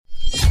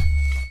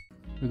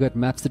We've got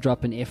maps to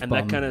drop an And F-bomb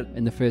that kinda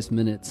in the first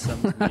minute.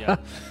 Yeah.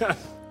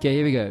 Okay,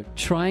 here we go.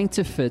 Trying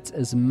to fit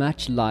as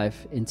much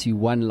life into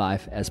one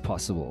life as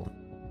possible.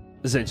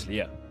 Essentially,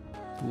 yeah.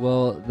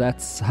 Well,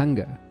 that's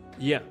hunger.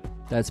 Yeah.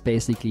 That's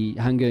basically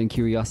hunger and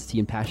curiosity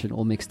and passion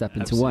all mixed up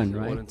into Absolutely, one,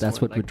 all right? into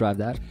That's one. what would drive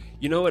that.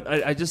 You know what?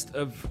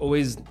 I've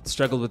always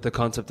struggled with the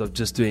concept of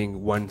just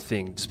doing one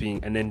thing,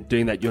 and then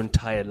doing that your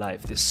entire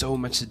life. There's so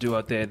much to do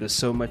out there. There's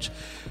so much,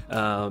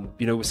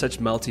 we're such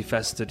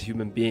multifaceted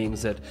human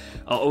beings that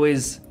are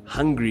always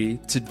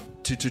hungry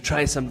to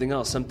try something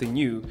else, something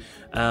new.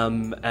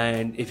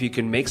 And if you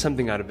can make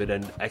something out of it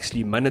and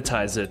actually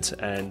monetize it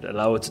and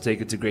allow it to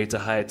take it to greater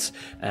heights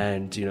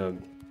and,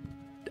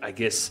 I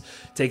guess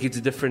take it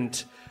to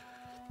different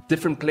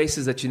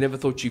places that you never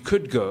thought you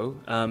could go,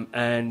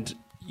 and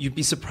you'd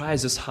be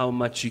surprised as how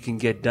much you can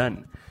get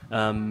done,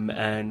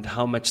 and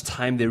how much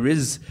time there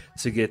is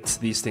to get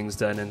these things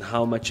done, and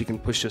how much you can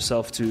push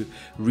yourself to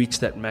reach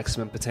that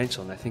maximum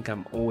potential. And I think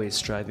I'm always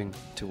striving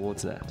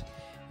towards that.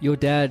 Your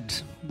dad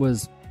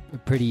was a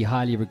pretty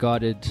highly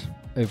regarded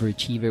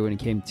overachiever when it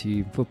came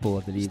to football,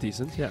 I believe. It's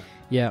decent, yeah.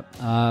 Yeah,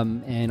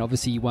 and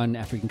obviously you won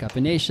African Cup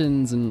of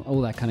Nations and all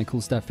that kind of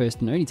cool stuff.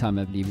 First and only time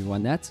I believe you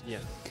won that. Yeah.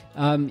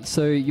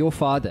 So your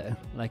father,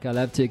 like, I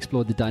love to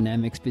explore the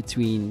dynamics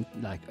between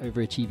like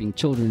overachieving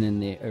children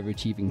and their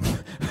overachieving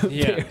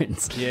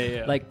parents.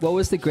 Yeah. Like, what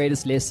was the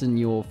greatest lesson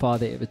your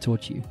father ever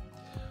taught you?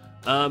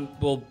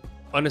 Well,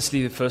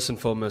 honestly, the first and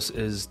foremost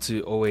is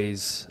to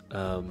always,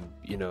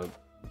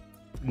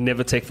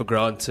 never take for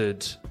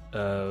granted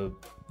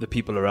the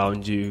people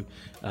around you.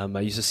 I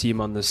used to see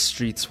him on the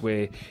streets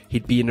where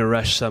he'd be in a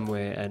rush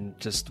somewhere and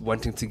just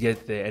wanting to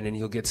get there, and then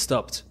he'll get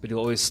stopped, but he'll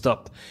always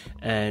stop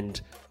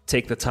and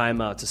take the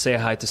time out to say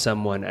hi to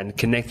someone and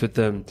connect with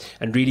them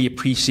and really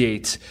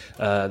appreciate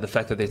the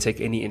fact that they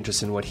take any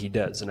interest in what he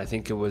does. And I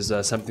think it was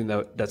something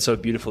that's so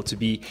beautiful, to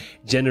be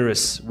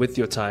generous with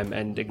your time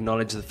and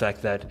acknowledge the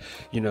fact that,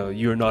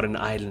 you're not an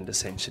island,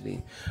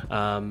 essentially.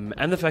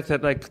 And the fact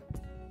that, like,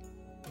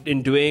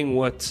 in doing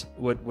what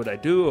I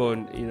do, or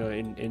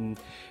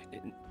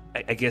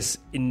I guess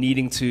in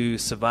needing to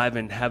survive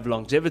and have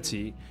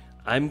longevity,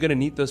 I'm going to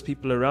need those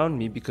people around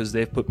me because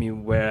they've put me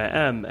where I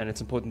am, and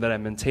it's important that I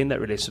maintain that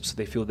relationship so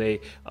they feel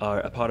they are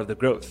a part of the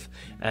growth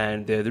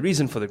and they're the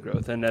reason for the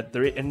growth. And at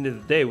the end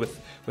of the day,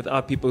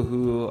 without people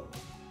who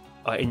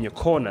are in your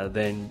corner,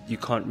 then you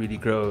can't really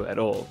grow at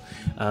all,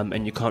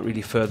 and you can't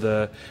really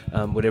further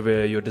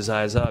whatever your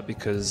desires are,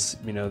 because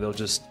they'll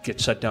just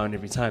get shut down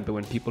every time. But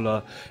when people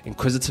are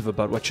inquisitive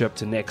about what you're up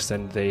to next,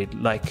 and they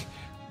like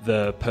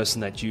the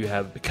person that you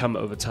have become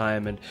over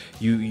time, and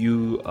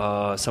you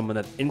are someone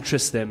that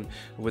interests them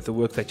with the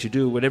work that you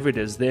do, whatever it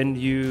is, then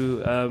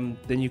you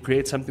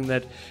create something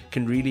that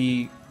can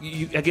really,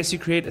 I guess you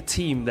create a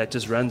team that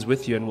just runs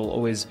with you and will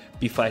always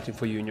be fighting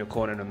for you in your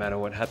corner no matter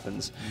what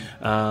happens,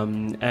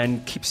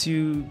 and keeps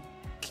your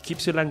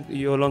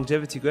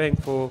longevity going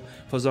for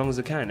as long as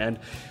it can. And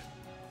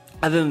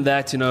other than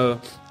that,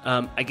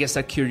 I guess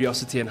that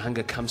curiosity and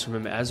hunger comes from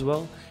him as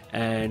well,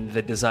 and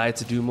the desire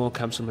to do more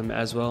comes from him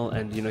as well.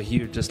 And he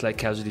would just like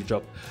casually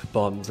drop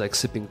bombs, like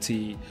sipping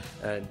tea,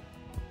 and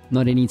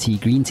Not any tea,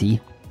 green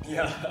tea.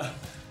 yeah.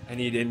 And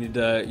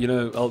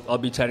I'll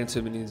be chatting to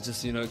him, and he's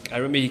just, I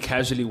remember he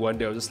casually one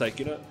day, I was just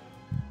like,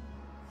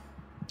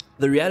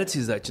 the reality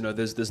is that,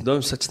 there's no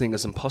such thing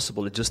as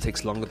impossible. It just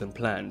takes longer than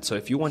planned. So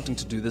if you're wanting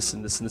to do this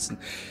and this and this, and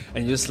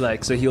you're just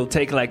like, so he'll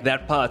take like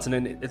that part, and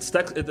then it's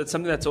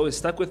something that's always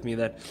stuck with me,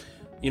 that,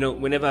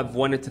 whenever I've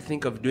wanted to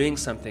think of doing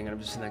something, I'm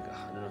just like,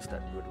 I don't know if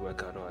that would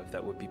work out or if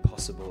that would be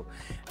possible.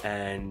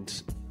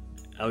 And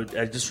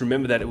I just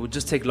remember that it would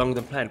just take longer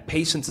than planned.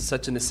 Patience is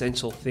such an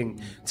essential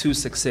thing to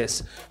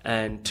success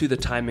and to the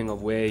timing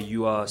of where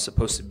you are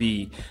supposed to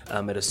be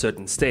at a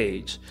certain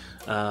stage.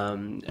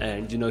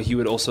 And he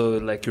would also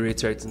like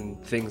reiterate in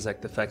things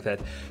like the fact that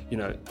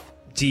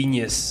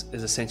genius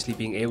is essentially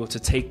being able to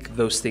take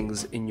those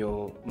things in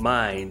your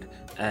mind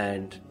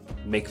and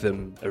make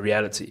them a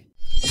reality.